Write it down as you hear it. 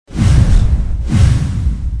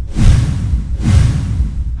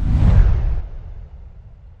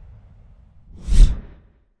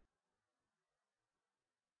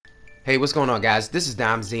Hey, what's going on, guys? This is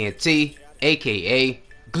Dimezent, aka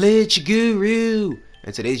Glitch Guru.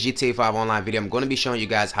 In today's GTA 5 online video, I'm going to be showing you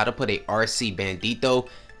guys how to put a Rc Bandito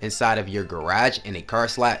inside of your garage in a car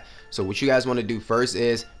slot. So what you guys want to do first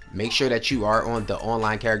is make sure that you are on the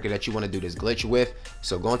online character that you want to do this glitch with.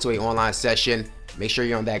 So go into an online session, make sure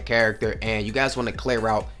you're on that character, and you guys want to clear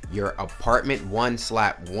out your apartment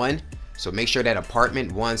 1/1. So make sure that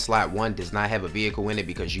apartment 1/1 does not have a vehicle in it,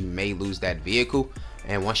 because you may lose that vehicle.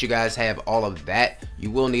 And once you guys have all of that, you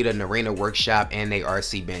will need an arena workshop and a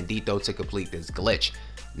Rc Bandito to complete this glitch.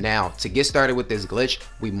 Now, to get started with this glitch,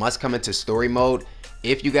 we must come into story mode.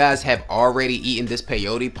 If you guys have already eaten this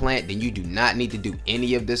peyote plant, then you do not need to do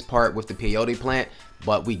any of this part with the peyote plant.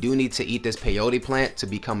 But we do need to eat this peyote plant to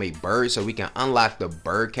become a bird, so we can unlock the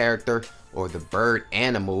bird character or the bird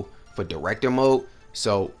animal for director mode.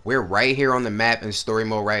 So we're right here on the map in story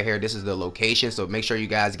mode right here. This is the location, so make sure you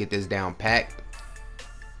guys get this down packed.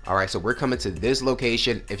 Alright, so we're coming to this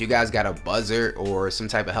location. If you guys got a Buzzard or some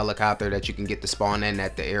type of helicopter that you can get to spawn in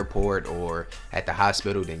at the airport or at the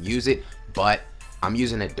hospital, then use it. But I'm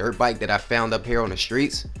using a dirt bike that I found up here on the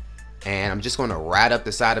streets, and I'm just going to ride up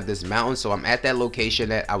the side of this mountain. So I'm at that location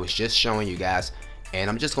that I was just showing you guys, and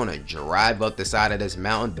I'm just going to drive up the side of this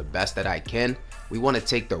mountain the best that I can. We want to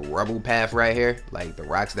take the rubble path right here, like the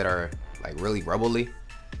rocks that are like really rubbly,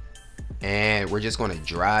 and we're just going to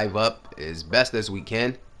drive up as best as we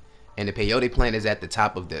can. And the peyote plant is at the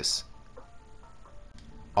top of this.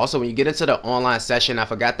 Also, when you get into the online session, I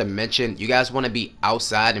forgot to mention, you guys want to be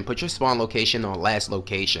outside and put your spawn location on last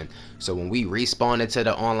location. So when we respawn into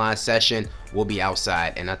the online session, we'll be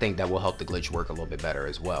outside, and I think that will help the glitch work a little bit better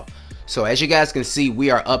as well. So as you guys can see, we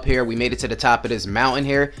are up here. We made it to the top of this mountain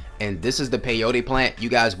here, and this is the peyote plant. You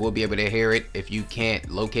guys will be able to hear it. If you can't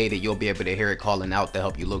locate it, you'll be able to hear it calling out to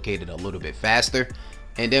help you locate it a little bit faster.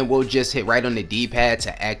 And then we'll just hit right on the D-pad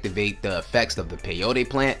to activate the effects of the peyote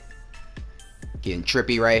plant. Getting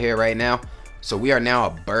trippy right here right now. So we are now a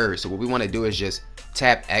bird. So what we want to do is just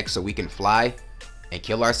tap X so we can fly and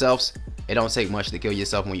kill ourselves. It don't take much to kill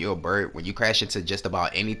yourself when you're a bird. When you crash into just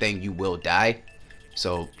about anything, you will die.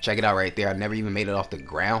 So check it out right there. I never even made it off the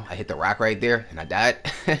ground. I hit the rock right there and I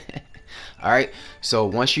died. Alright, so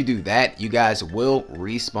once you do that, you guys will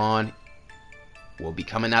respawn. We'll be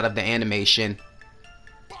coming out of the animation.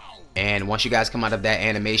 And once you guys come out of that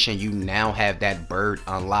animation, you now have that bird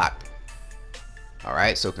unlocked.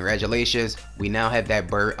 Alright, so congratulations. We now have that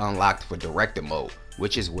bird unlocked for director mode,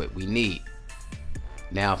 which is what we need.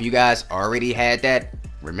 Now, if you guys already had that,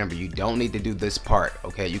 remember, you don't need to do this part.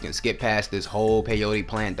 Okay, you can skip past this whole peyote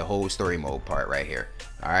plant, the whole story mode part right here.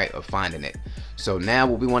 Alright, of finding it. So now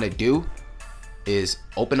what we want to do is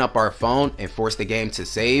open up our phone and force the game to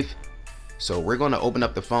save. So we're going to open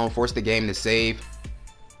up the phone, force the game to save.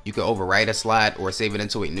 You can overwrite a slot or save it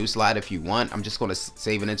into a new slot if you want. I'm just going to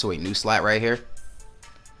save it into a new slot right here.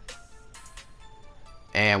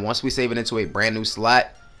 And once we save it into a brand new slot,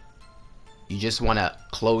 you just want to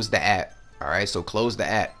close the app. Alright, so close the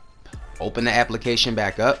app. Open the application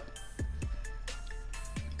back up.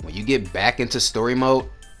 When you get back into story mode,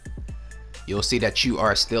 you'll see that you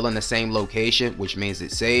are still in the same location, which means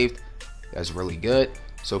it's saved. That's really good.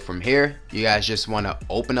 So from here, you guys just want to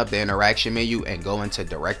open up the interaction menu and go into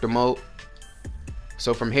director mode.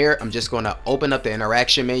 So from here, I'm just going to open up the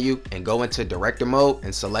interaction menu and go into director mode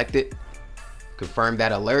and select it. Confirm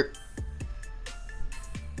that alert.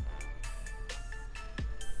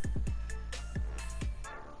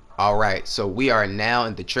 Alright, so we are now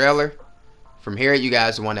in the trailer. From here, you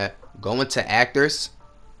guys want to go into actors,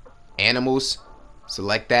 animals,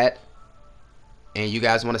 select that. And you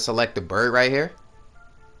guys want to select the bird right here.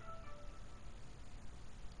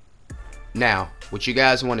 Now, what you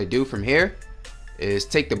guys want to do from here is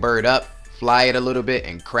take the bird up, fly it a little bit,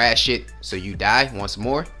 and crash it so you die once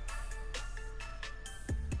more.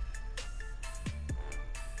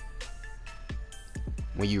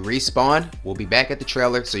 When you respawn, we'll be back at the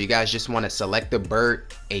trailer. So you guys just want to select the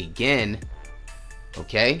bird again.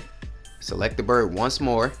 Okay, select the bird once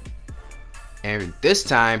more, and this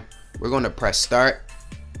time we're going to press start,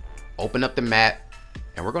 open up the map,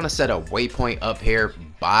 and we're going to set a waypoint up here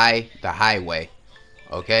by the highway.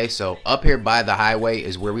 Okay, so up here by the highway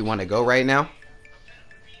is where we want to go right now.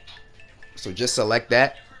 So just select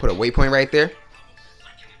that, put a waypoint right there,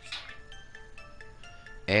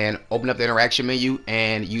 and open up the interaction menu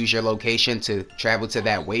and use your location to travel to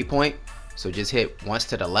that waypoint. So just hit once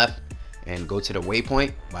to the left and go to the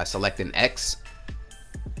waypoint by selecting X.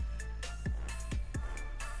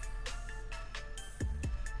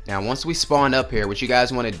 Now once we spawn up here, what you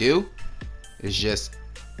guys want to do is just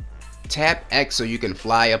tap X so you can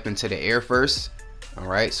fly up into the air first.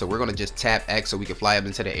 Alright, so we're going to just tap X so we can fly up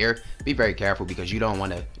into the air. Be very careful because you don't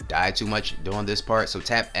want to die too much doing this part. So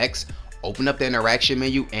tap X, open up the interaction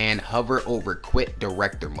menu, and hover over quit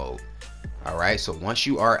director mode. Alright, so once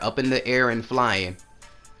you are up in the air and flying,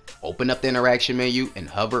 open up the interaction menu and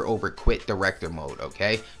hover over quit director mode.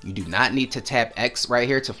 Okay, you do not need to tap X right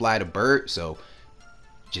here to fly the bird, so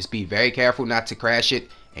just be very careful not to crash it.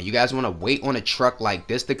 And you guys want to wait on a truck like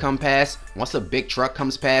this to come past. Once a big truck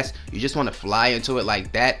comes past, you just want to fly into it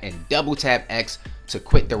like that and double tap X to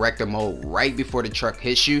quit director mode right before the truck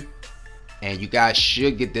hits you. And you guys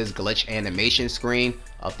should get this glitch animation screen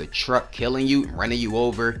of the truck killing you, running you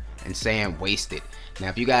over, and saying wasted. Now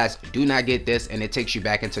if you guys do not get this and it takes you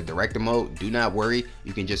back into director mode, do not worry.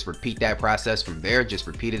 You can just repeat that process from there. Just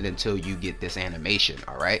repeat it until you get this animation.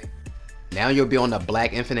 Alright. Now you'll be on the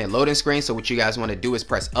black infinite loading screen. So what you guys want to do is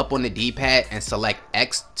press up on the D-pad and select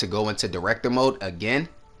X to go into director mode again.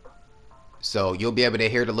 So you'll be able to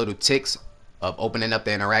hear the little ticks of opening up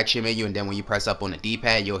the interaction menu, and then when you press up on the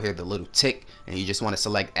D-pad, you'll hear the little tick, and you just want to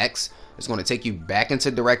select X. It's going to take you back into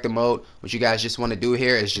director mode. What you guys just want to do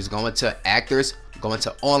here is just go into actors, go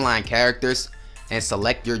into online characters, and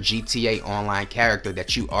select your GTA Online character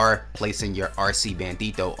that you are placing your Rc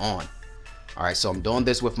Bandito on. Alright, so I'm doing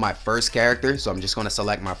this with my first character, so I'm just going to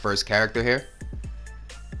select my first character here.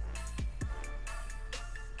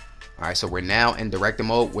 Alright, so we're now in director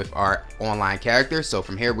mode with our online character. So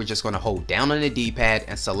from here, we're just going to hold down on the D-pad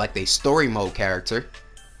and select a story mode character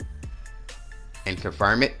and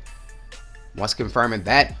confirm it. Once confirming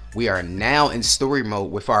that, we are now in story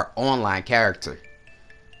mode with our online character.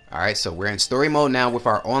 Alright, so we're in story mode now with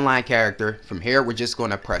our online character. From here, we're just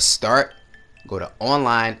going to press start. Go to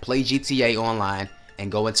online, play GTA Online,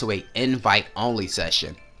 and go into a invite only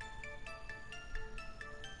session.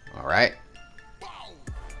 Alright.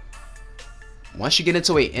 Once you get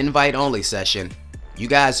into a invite only session, you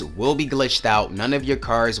guys will be glitched out. None of your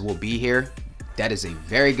cars will be here. That is a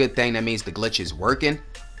very good thing. That means the glitch is working.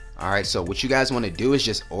 Alright, so what you guys want to do is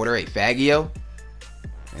just order a Fagio.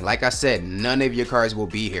 And like I said, none of your cars will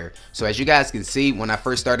be here. So as you guys can see, when I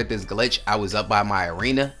first started this glitch, I was up by my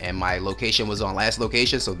arena and my location was on last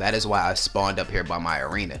location. So that is why I spawned up here by my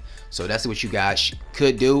arena. So that's what you guys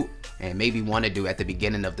could do and maybe want to do at the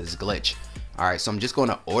beginning of this glitch. Alright, so I'm just going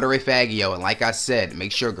to order a Fagio, and like I said,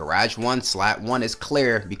 make sure garage 1 slot 1 is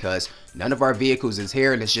clear because none of our vehicles is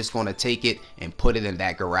here, and it's just going to take it and put it in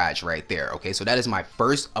that garage right there. Okay, so that is my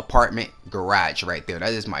first apartment garage right there.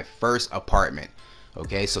 That is my first apartment.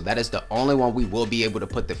 Okay, so that is the only one we will be able to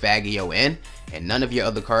put the Fagio in, and none of your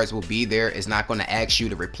other cars will be there. It's not going to ask you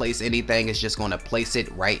to replace anything. It's just going to place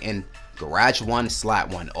it right in garage 1 slot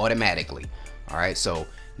 1 automatically. Alright, so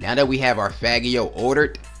now that we have our Fagio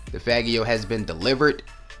ordered, the Fagio has been delivered.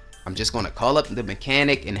 I'm just going to call up the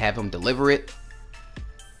mechanic and have him deliver it.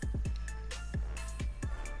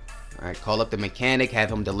 Alright, call up the mechanic,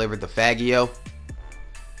 have him deliver the Fagio.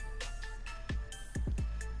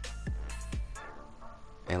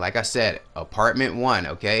 And like I said, apartment 1,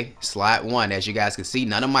 okay, slot 1. As you guys can see,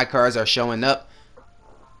 none of my cars are showing up.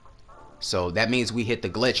 So that means we hit the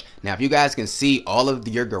glitch. Now, if you guys can see all of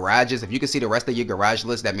your garages, if you can see the rest of your garage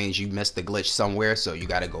list, that means you missed the glitch somewhere. So you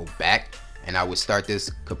got to go back, and I would start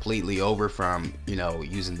this completely over from, you know,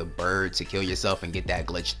 using the bird to kill yourself and get that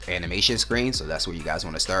glitched animation screen. So that's where you guys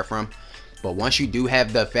want to start from. But once you do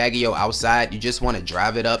have the Fagio outside, you just want to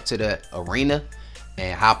drive it up to the arena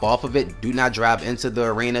and hop off of it. Do not drive into the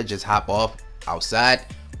arena, just hop off outside.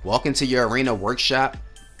 Walk into your arena workshop.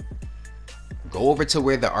 Go over to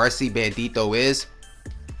where the Rc Bandito is.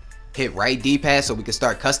 Hit right D-pad so we can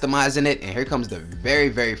start customizing it. And here comes the very,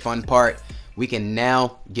 very fun part. We can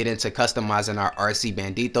now get into customizing our Rc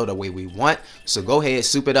Bandito the way we want. So go ahead,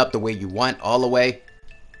 soup it up the way you want, all the way.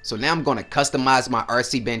 So now I'm going to customize my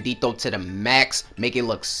Rc Bandito to the max. Make it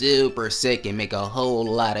look super sick and make a whole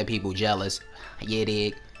lot of people jealous. You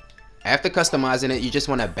dig? After customizing it, you just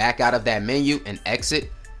want to back out of that menu and exit.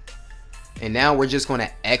 And now we're just going to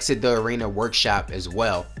exit the arena workshop as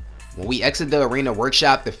well. When we exit the arena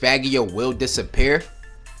workshop, the Fagio will disappear.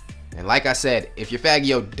 And like I said, if your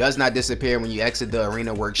Fagio does not disappear when you exit the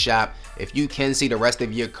arena workshop, if you can see the rest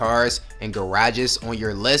of your cars and garages on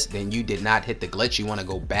your list, then you did not hit the glitch. You want to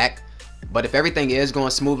go back. But if everything is going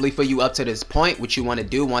smoothly for you up to this point, what you want to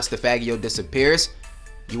do once the Fagio disappears,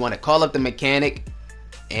 you want to call up the mechanic,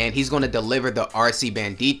 and he's going to deliver the Rc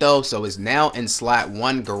Bandito. So it's now in slot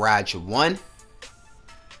 1, garage 1.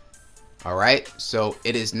 Alright, so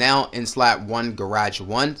it is now in slot 1, garage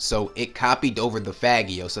 1. So it copied over the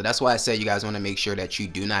Fagio. So that's why I said you guys want to make sure that you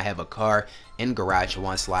do not have a car in garage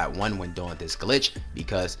 1, slot 1 when doing this glitch,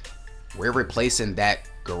 because we're replacing that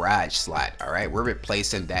garage slot. All right, we're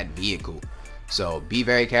replacing that vehicle. So be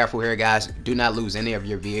very careful here, guys. Do not lose any of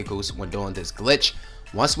your vehicles when doing this glitch.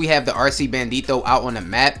 Once we have the Rc Bandito out on the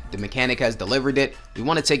map, the mechanic has delivered it. We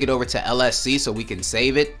want to take it over to LSC so we can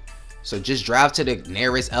save it. So just drive to the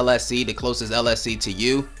nearest LSC, the closest LSC to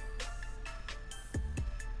you.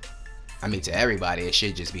 I mean, to everybody, it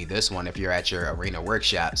should just be this one if you're at your arena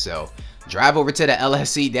workshop. So drive over to the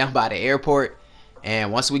LSC down by the airport.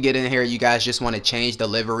 And once we get in here, you guys just want to change the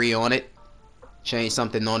livery on it. Change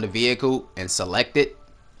something on the vehicle and select it.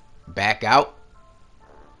 Back out.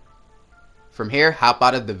 From here, hop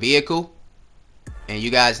out of the vehicle. And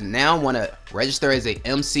you guys now want to register as a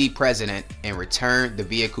MC president and return the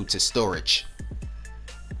vehicle to storage.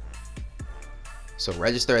 So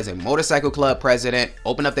register as a motorcycle club president,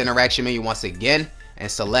 open up the interaction menu once again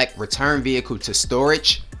and select return vehicle to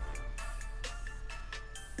storage.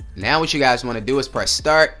 Now what you guys want to do is press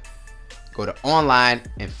start, go to online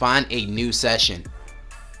and find a new session.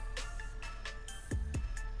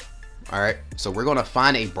 Alright, so we're going to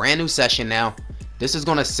find a brand new session now. This is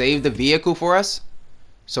going to save the vehicle for us.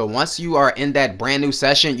 So once you are in that brand new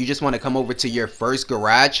session, you just want to come over to your first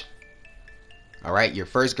garage. Alright, your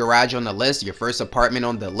first garage on the list, your first apartment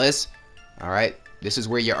on the list. Alright, this is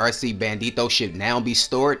where your Rc Bandito should now be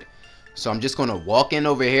stored. So I'm just going to walk in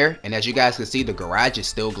over here, and as you guys can see, the garage is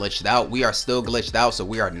still glitched out. We are still glitched out, so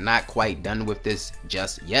we are not quite done with this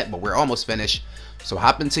just yet, but we're almost finished. So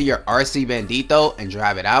hop into your Rc Bandito and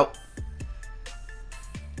drive it out.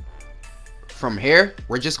 From here,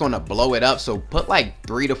 we're just going to blow it up. So put like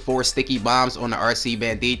 3 to 4 sticky bombs on the Rc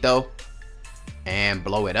Bandito and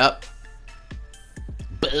blow it up.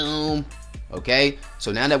 Boom. Okay,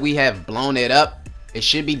 so now that we have blown it up, it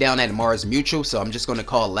should be down at Mars Mutual. So I'm just going to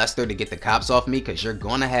call Lester to get the cops off me, because you're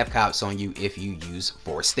going to have cops on you if you use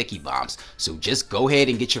 4 sticky bombs. So just go ahead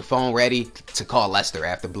and get your phone ready to call Lester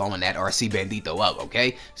after blowing that Rc Bandito up.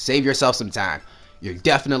 Okay, save yourself some time. You're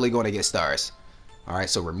definitely going to get stars.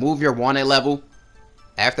 Alright, so remove your wanted level.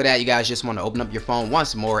 After that, you guys just want to open up your phone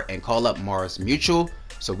once more and call up Mars Mutual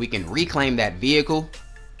so we can reclaim that vehicle.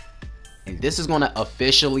 And this is going to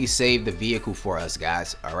officially save the vehicle for us,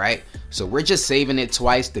 guys. Alright, so we're just saving it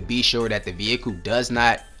twice to be sure that the vehicle does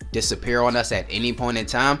not disappear on us at any point in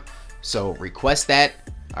time. So request that.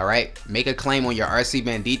 Alright, make a claim on your Rc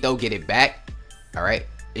Bandito, get it back. Alright,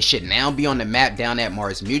 it should now be on the map down at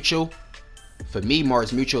Mars Mutual. For me,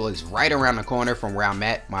 Mars Mutual is right around the corner from where I'm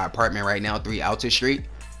at, my apartment right now, 3 Alta Street.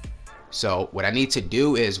 So what I need to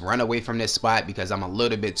do is run away from this spot because I'm a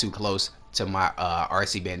little bit too close to my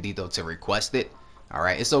Rc Bandito to request it.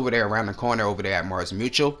 Alright, it's over there around the corner over there at Mars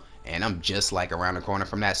Mutual, and I'm just like around the corner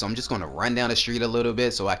from that. So I'm just going to run down the street a little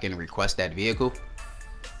bit so I can request that vehicle.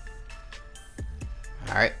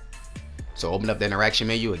 Alright, so open up the interaction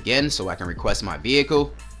menu again so I can request my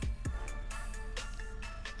vehicle.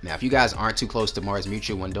 Now, if you guys aren't too close to Mars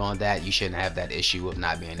Mutual when doing that, you shouldn't have that issue of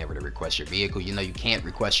not being able to request your vehicle. You know, you can't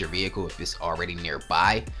request your vehicle if it's already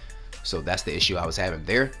nearby. So that's the issue I was having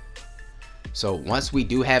there. So once we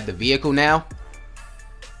do have the vehicle now,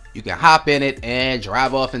 you can hop in it and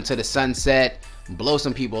drive off into the sunset, blow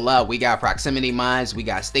some people up. We got proximity mines, we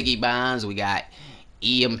got sticky bombs, we got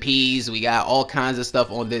EMPs, we got all kinds of stuff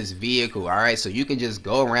on this vehicle. All right, so you can just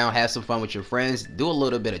go around, have some fun with your friends, do a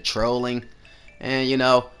little bit of trolling. And, you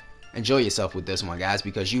know, enjoy yourself with this one, guys,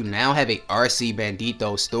 because you now have a Rc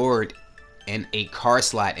Bandito stored in a car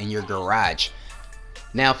slot in your garage.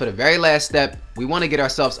 Now, for the very last step, we want to get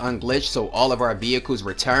ourselves unglitched so all of our vehicles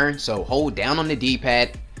return. So hold down on the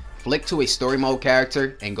D-pad, flick to a story mode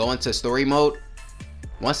character, and go into story mode.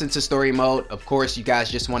 Once into story mode, of course, you guys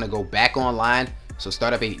just want to go back online. So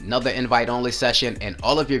start up another invite-only session, and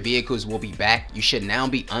all of your vehicles will be back. You should now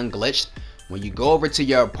be unglitched. When you go over to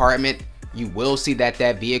your apartment, you will see that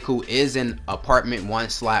that vehicle is in apartment 1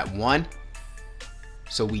 slot 1.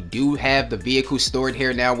 So we do have the vehicle stored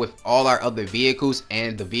here now with all our other vehicles,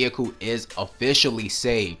 and the vehicle is officially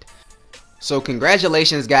saved. So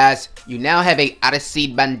congratulations, guys, you now have a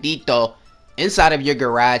Rc Bandito inside of your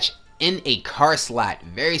garage in a car slot.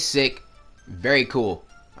 Very sick, very cool.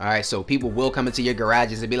 Alright, so people will come into your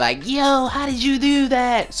garages and be like, yo, how did you do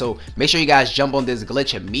that? So make sure you guys jump on this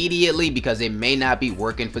glitch immediately because it may not be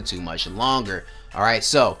working for too much longer. Alright,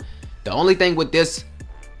 so the only thing with this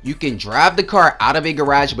You can drive the car out of a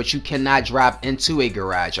garage, but you cannot drive into a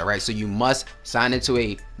garage. All right, so you must sign into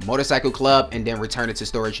a motorcycle club and then return it to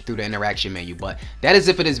storage through the interaction menu. But that is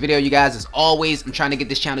it for this video, you guys. As always, I'm trying to get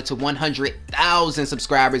this channel to 100,000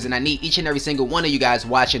 subscribers, and I need each and every single one of you guys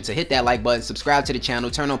watching to hit that like button, subscribe to the channel,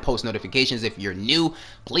 turn on post notifications if you're new.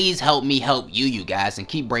 Please help me help you guys, and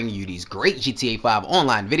keep bringing you these great GTA 5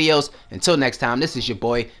 online videos. Until next time, this is your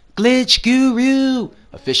boy Glitch Guru,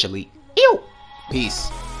 officially. Peace.